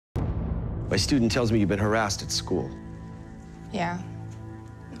My student tells me you've been harassed at school. Yeah,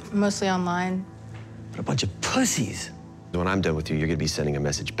 mostly online. What a bunch of pussies. When I'm done with you, you're gonna be sending a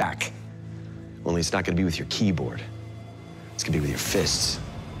message back. Only it's not gonna be with your keyboard. It's gonna be with your fists.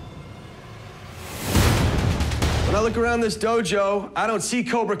 When I look around this dojo, I don't see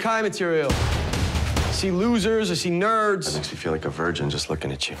Cobra Kai material. I see losers, I see nerds. That makes me feel like a virgin just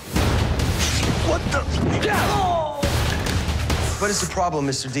looking at you. What the? Oh! What is the problem,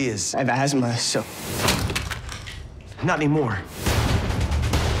 Mr. Diaz? I have asthma, so... Not anymore.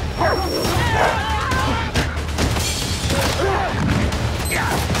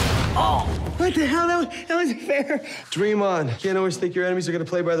 What the hell? That wasn't fair. Dream on. Can't always think your enemies are gonna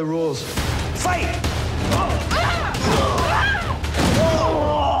play by the rules. Fight!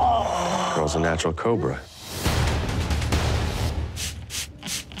 Girl's a natural cobra.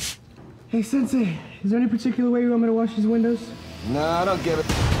 Hey, Sensei, is there any particular way you want me to wash these windows? No, I don't give